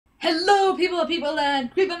Hello, people,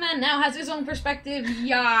 Creeper Man now has his own perspective.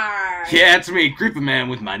 Yar. Yeah, it's me, Creeper Man,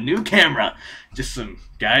 with my new camera. Just some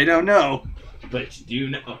guy I don't know, but you do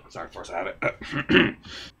know. Oh, sorry, force habit.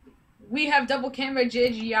 We have double camera,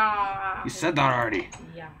 Jidge. Yeah. You said that already.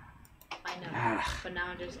 Yeah, I know. But now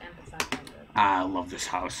I'm just empathizing. I love this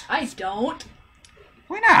house. I don't.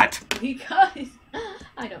 Why not? Because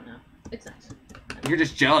I don't know. It's nice. You're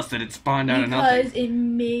just jealous that it spawned out of nothing. Because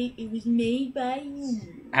it was made by you.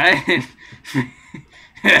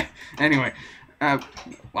 Anyway, wow,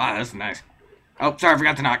 that's nice. Oh, sorry, I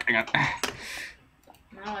forgot to knock. Hang on.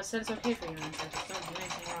 No, I said it's okay for you, man. Just don't do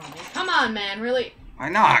anything wrong, man. Come on, man, really? I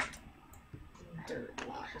knocked. Dirt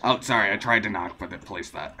block. Oh, sorry, I tried to knock, but it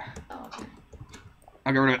placed that. Oh, okay.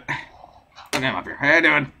 I'll get rid of it. Okay, I'm up here. How you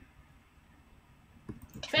doing?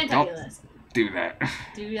 Fantabulous. Do that.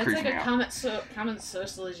 Dude, that's like a common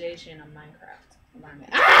socialization of Minecraft environment.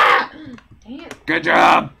 Ah! Dang it. Good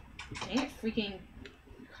job. Dang it, freaking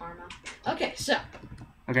karma. Okay, so.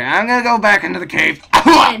 Okay, I'm gonna go back into the cave.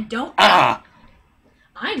 And don't. I'm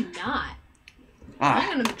not. I'm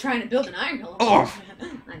gonna be trying to build an iron golem. Oh.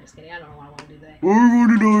 I'm just kidding. I don't know why I want to do that. I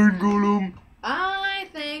want an iron golem. I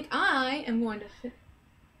think I am going to fit.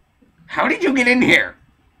 How did you get in here?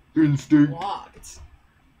 Instinct. Walked.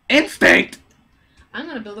 Instinct. I'm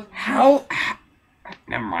gonna build a. How?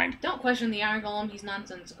 Never mind. Don't question the iron golem. He's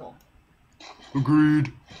nonsensical.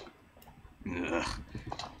 Agreed. Ugh.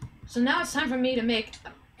 So now it's time for me to make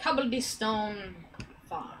a cobblestone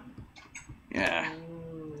farm. Yeah.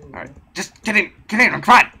 Ooh. Alright. Just get in. Get in.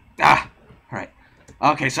 Come on. Alright.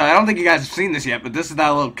 Okay, so I don't think you guys have seen this yet, but this is that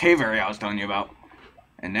little cave area I was telling you about.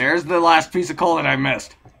 And there's the last piece of coal that I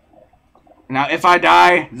missed. Now, if I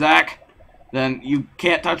die, Zach, then you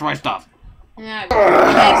can't touch my stuff. Yeah,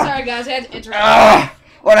 okay, sorry guys, I had to interrupt.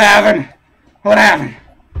 What happened? What happened?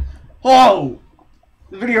 Whoa!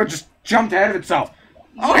 The video just jumped out of itself.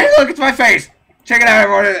 Oh, hey, look, it's my face. Check it out,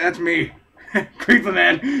 everyone. That's me. Creeper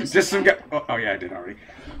Man. Just some guy. Oh, yeah, I did already.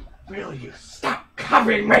 Will you stop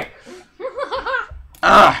covering me?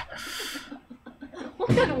 What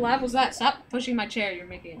kind of laugh was that? Stop pushing my chair. You're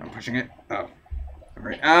making it. I'm pushing it. Oh.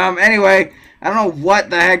 Alright. Anyway, I don't know what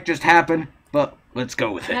the heck just happened, but let's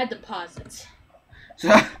go with it. I had deposits. So,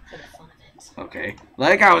 for the fun of it. okay.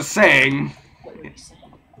 Like I was saying. What were you saying?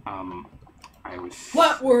 I was.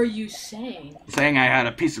 What were you saying? Saying I had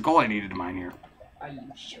a piece of coal I needed to mine here. Are you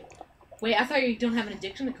sure? Wait, I thought you don't have an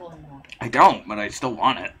addiction to coal anymore. I don't, but I still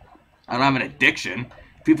want it. I don't have an addiction.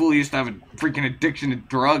 People who used to have a freaking addiction to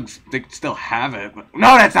drugs, they still have it. But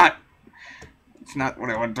no, that's not. It's not what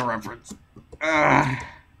I wanted to reference.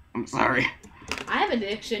 I'm sorry. I have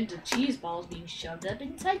addiction to cheese balls being shoved up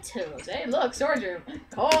inside toes. Hey, look, storage room.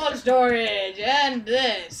 Cold storage. And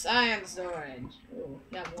this. Iron storage. Ooh,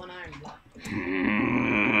 you have one iron block.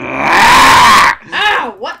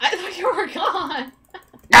 Ow! What? I thought you were gone.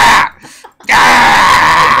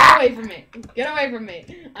 Get away from me. Get away from me.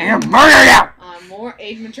 I'm gonna murder you! I'm more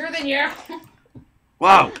age mature than you.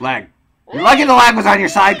 Whoa, lag. You're lucky the lag was on your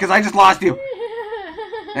side because I just lost you.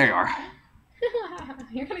 There you are.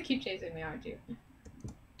 You're gonna keep chasing me, aren't you?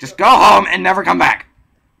 Just go home and never come back.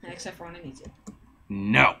 Except for when I need to.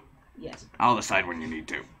 No. Yes. I'll decide when you need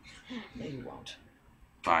to. No, you won't.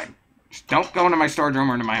 Fine. Just don't go into my storage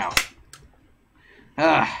room or into my house.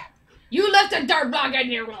 You left a dirt block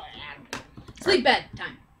in your room. Sleep bed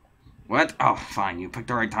time. What? Oh, fine. You picked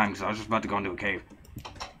the right time because I was just about to go into a cave.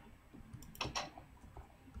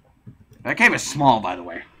 That cave is small, by the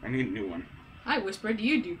way. I need a new one. I whispered to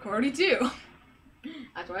you, do Cordy too.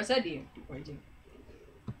 That's what I said to you, do Cordy too.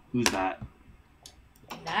 Who's that?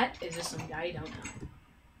 That is just some guy you don't know.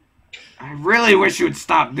 I really wish you would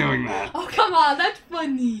stop doing that. Oh, come on, that's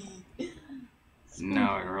funny.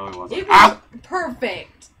 No, it really wasn't. It was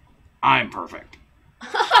perfect. I'm perfect.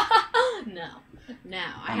 No.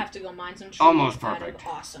 Now, I have to go mine some trees almost out perfect. of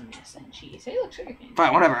awesomeness and cheese. Hey, look, sugarcane.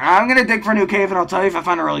 Fine, whatever. I'm gonna dig for a new cave and I'll tell you if I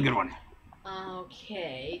find a really good one.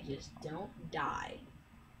 Okay, just don't die.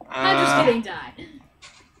 I'm just kidding, die.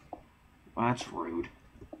 Well, that's rude.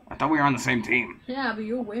 I thought we were on the same team. Yeah, but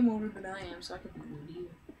you're way more rude than I am, so I can be rude to you.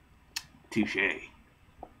 Touche.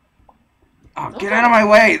 Oh, get out of my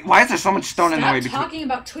way! Why is there so much stone in the way between? Stop talking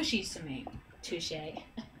about tushies to me. Touche.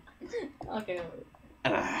 Okay.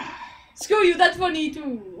 Screw you, that's funny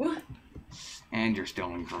too. And you're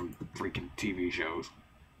stealing from freaking TV shows.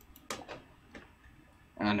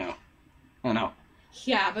 I know. I know.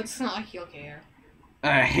 Yeah, but it's not like you'll care.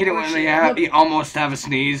 I hate it when you almost have a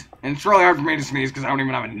sneeze. And it's really hard for me to sneeze because I don't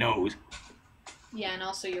even have a nose. Yeah, and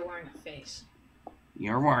also you're wearing a face.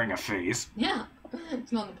 You're wearing a face. Yeah.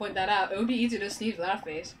 It's not to point that out. It would be easy to sneeze without a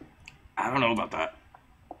face. I don't know about that.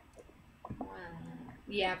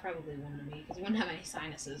 Yeah, probably wouldn't be, because you wouldn't have any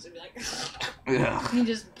sinuses. It'd be like... Ugh. You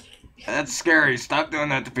just... That's scary. Stop doing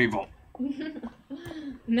that to people. And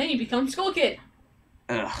then you become Skull Kid.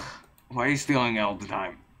 Ugh. Why are you stealing all the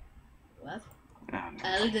time? What? Oh,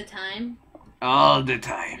 All the time? all the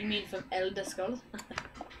time. You mean from El the Skull?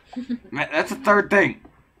 Man, that's the third thing.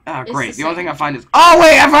 Oh, It's great. the The only same. thing I find is... Oh,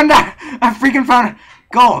 wait! I found that! I freaking found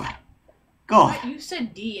gold. Gold. What? You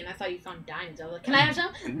said D, and I thought you found diamonds. I was like, can I have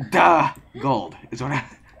some? Duh. Gold is what I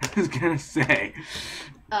was gonna say.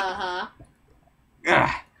 Uh-huh. Ugh.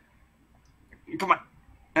 Come on.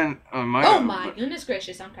 And Oh my goodness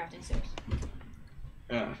gracious, I'm crafting stairs.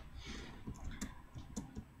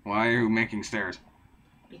 Why are you making stairs?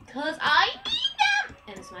 Because I need them!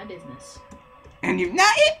 And it's my business. And you've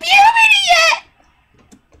not hit puberty yet!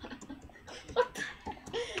 What the?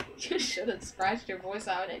 You should have scratched your voice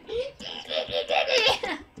out and...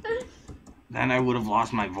 Then I would have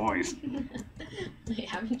lost my voice. Wait,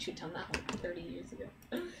 haven't you done that like 30 years ago?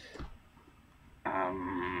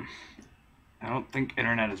 I don't think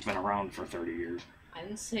internet has been around for 30 years. I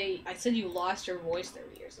didn't say... I said you lost your voice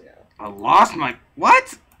 30 years ago. I lost my...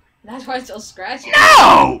 What? That's why I still scratch you.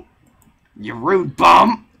 No! You rude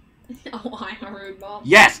bum! Oh, I'm a rude bum.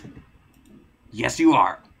 Yes! Yes, you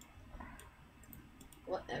are.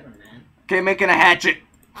 Whatever, man. Okay, making a hatchet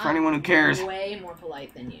for I'm anyone who cares. Way more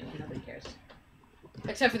polite than you, and nobody cares.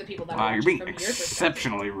 Except for the people that Wow, are you're watching being from your perspective.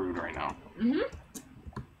 exceptionally rude right now. Mm-hmm.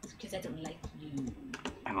 It's because I don't like you.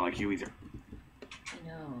 I don't like you either. I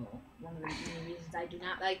know. One of the many reasons I do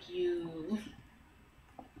not like you.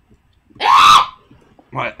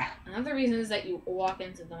 What? Another reason is that you walk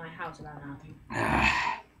into my house without knocking.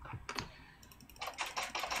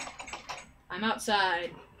 I'm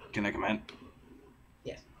outside. Can I come in?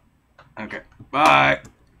 Yes. Okay. Bye.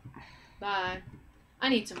 Bye. I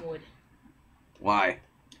need some wood. Why?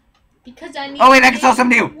 Because I need Oh, wait, I can sell some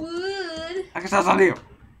to you. wood. I can sell some to you.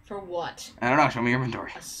 For what? I don't know. Show me your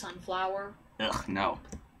inventory. A sunflower? Ugh, no.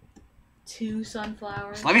 2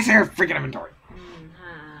 sunflowers? Just let me see your freaking inventory.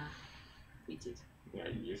 Beaches. Yeah,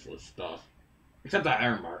 useless stuff. Except that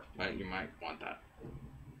iron bar. You might want that.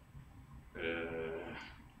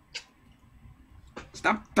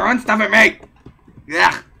 Stop throwing stuff at me!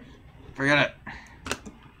 Yeah. Forget it.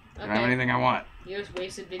 I don't have anything I want. You just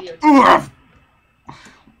wasted video. Oof.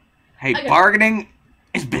 Hey, Okay. bargaining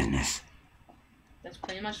is business. That's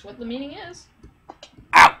pretty much what the meaning is.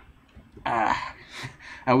 Ow!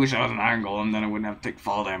 I wish I was an iron golem, then I wouldn't have to take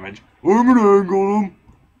fall damage. I'm an iron golem!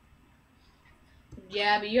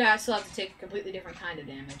 Yeah, but you still have to take a completely different kind of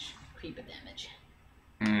damage. Creeper damage.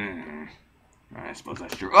 I suppose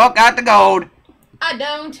that's true. Oh, got the gold! I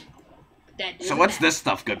don't. So what's this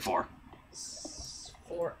stuff good for?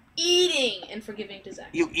 For eating and for giving to Zach.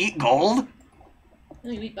 You eat gold?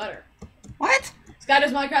 No, you eat butter. What? Scott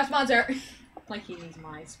is Minecraft sponsor. Like he needs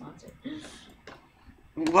my sponsor.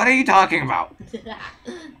 What are you talking about?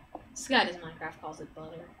 Scott is Minecraft calls it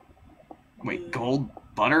butter. Wait, gold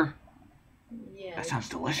butter? Yeah. That sounds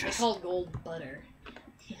delicious. It's called gold butter.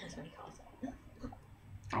 That's what he calls it.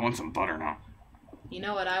 I want some butter now. You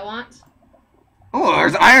know what I want? Oh,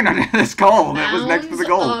 there's iron under this gold. That was next to the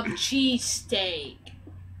gold. Mounds of cheesesteak.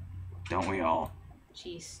 Don't we all?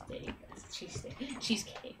 Cheesesteak. Cheesesteak.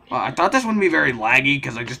 Cheesecake. Well, I thought this wouldn't be very laggy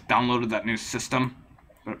because I just downloaded that new system.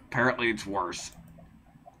 But apparently it's worse.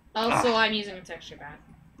 Also, I'm using a texture pack.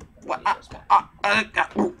 What?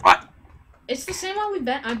 What? It's the same one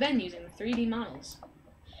I've been using, the 3D models.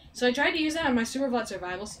 So I tried to use that on my Supervlot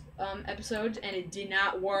Survival episode, and it did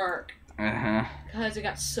not work. Because it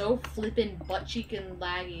got so flippin' butt-cheek and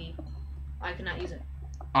laggy, I could not use it.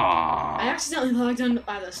 Aww. I accidentally logged on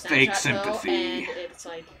by the Snapchat, Fake sympathy. though, and it's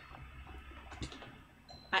like...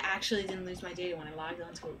 I actually didn't lose my data when I logged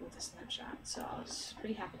onto it with the Snapchat, so I was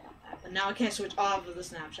pretty happy about that. But now I can't switch off of the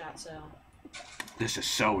Snapchat, so... This is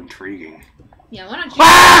so intriguing. Yeah, why don't you...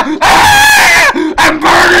 Ah! Ah! I'm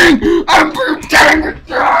burning! I'm burning!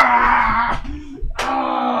 Ah!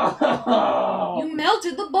 You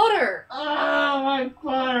melted the butter! Oh, my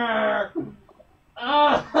butter!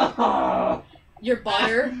 Oh. Your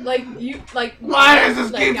butter? Like, you, like... Why does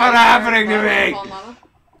this keep on happening to me?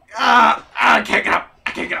 I can't get up.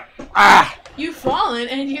 I can't get up. Ah! You've fallen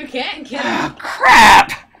and you can't get up.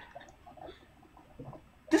 Crap!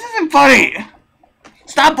 This isn't funny!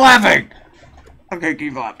 Stop laughing! Okay,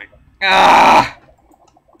 keep laughing. Ah!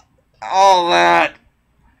 All that.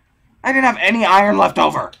 I didn't have any iron left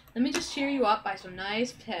over. Let me just cheer you up by some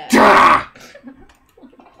nice pets.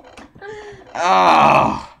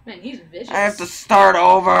 Oh. Man, he's vicious. I have to start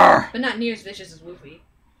over. But not near as vicious as Woofy.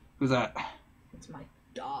 Who's that? It's my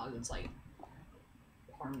dog. It's like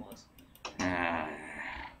harmless.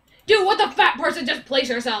 do with the fat person? Just place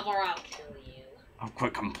yourself or I'll kill you. Oh,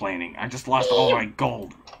 quit complaining. I just lost all my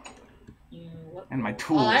gold. And my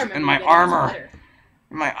tools. And my armor.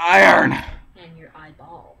 And my iron. And your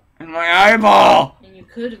eyeball. And my eyeball. And you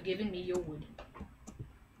could have given me your wood.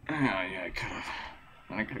 Oh, yeah, I could have.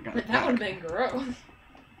 And I could have got But that would have been gross.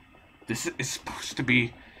 This is supposed to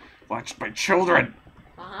be watched by children.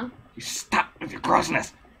 Uh-huh. You stop with your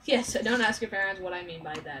grossness. Yes, so don't ask your parents what I mean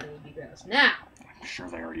by that. It would be gross. Now. I'm sure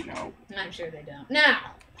they already know. I'm sure they don't.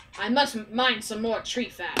 Now, I must mine some more tree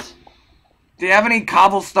fat. Do you have any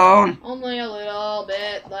cobblestone? Only a little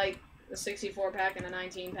bit, like a 64 pack and a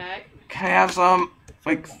 19 pack. Can I have some?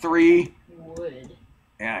 Like 3? Wood.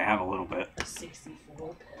 Yeah, I have a little bit. A 64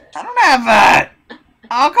 pack. I don't have that!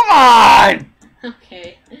 Oh, come on!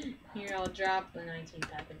 Okay. Here, I'll drop the 19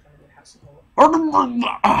 pack in front of your house hole.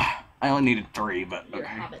 I only needed 3, but Your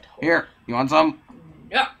okay. hobbit hole. Here, you want some?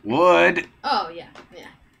 No. Wood. Oh, yeah. Yeah.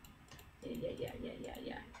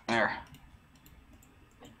 There.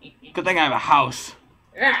 Good thing I have a house.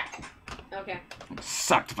 Okay. It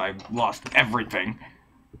sucked if I lost everything.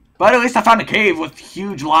 But at least I found a cave with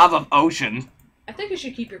huge lava ocean. I think you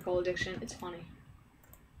should keep your coal addiction. It's funny.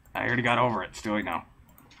 I already got over it. Still, no.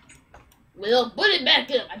 We'll put it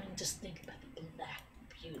back up. I mean, just think about the black,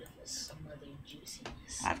 beautiful, smothered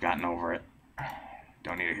juiciness. I've gotten over it.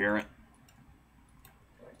 Don't need to hear it.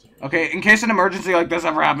 Okay, in case an emergency like this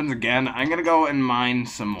ever happens again, I'm gonna go and mine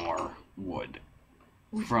some more wood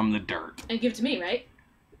from the dirt. And give it to me, right?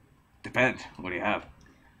 Depends. What do you have?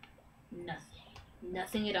 Nothing.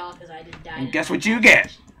 Nothing at all, because I didn't die. And guess what you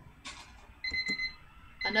get?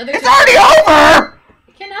 Another. It's already over!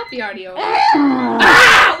 It cannot be already over.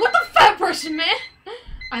 Ah! What the fat person, man?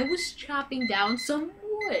 I was chopping down some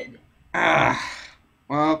wood.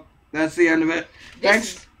 Well, that's the end of it. This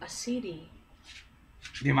Thanks. is a CD.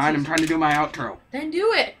 Do you mind? I'm trying to do my outro. Then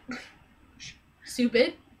do it.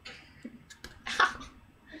 Stupid.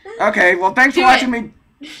 Okay, well, thanks for watching me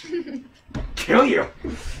kill you.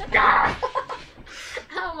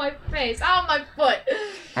 Ow, my face. Ow, my foot.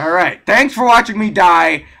 Alright, thanks for watching me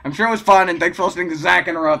die. I'm sure it was fun, and thanks for listening to Zach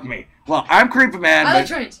interrupt me. Well, I'm Creepy Man. I like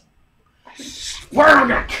trains. I swear I'm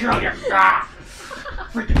gonna kill you.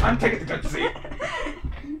 Freaking, I'm taking the good seat.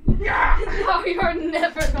 No, you're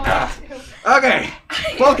never going to. Okay,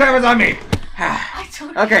 12 cameras on me.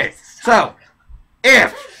 Okay, so,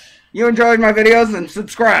 if you enjoyed my videos, then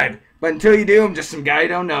subscribe. But until you do, I'm just some guy you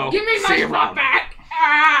don't know. Give me my spot back.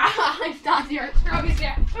 I'm not here. Get out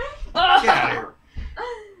of here.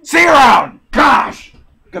 See you around. Gosh.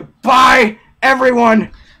 Goodbye,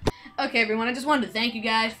 everyone. Okay, everyone. I just wanted to thank you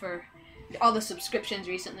guys for all the subscriptions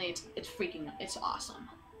recently. It's awesome.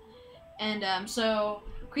 And so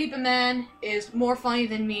Creepy Man is more funny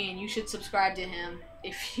than me, and you should subscribe to him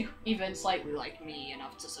if you even slightly like me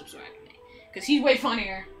enough to subscribe to me, because he's way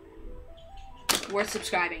funnier. Worth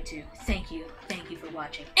subscribing to. Thank you for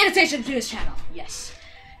watching. Annotation to his channel. Yes.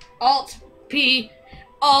 Alt P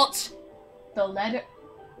Alt the letter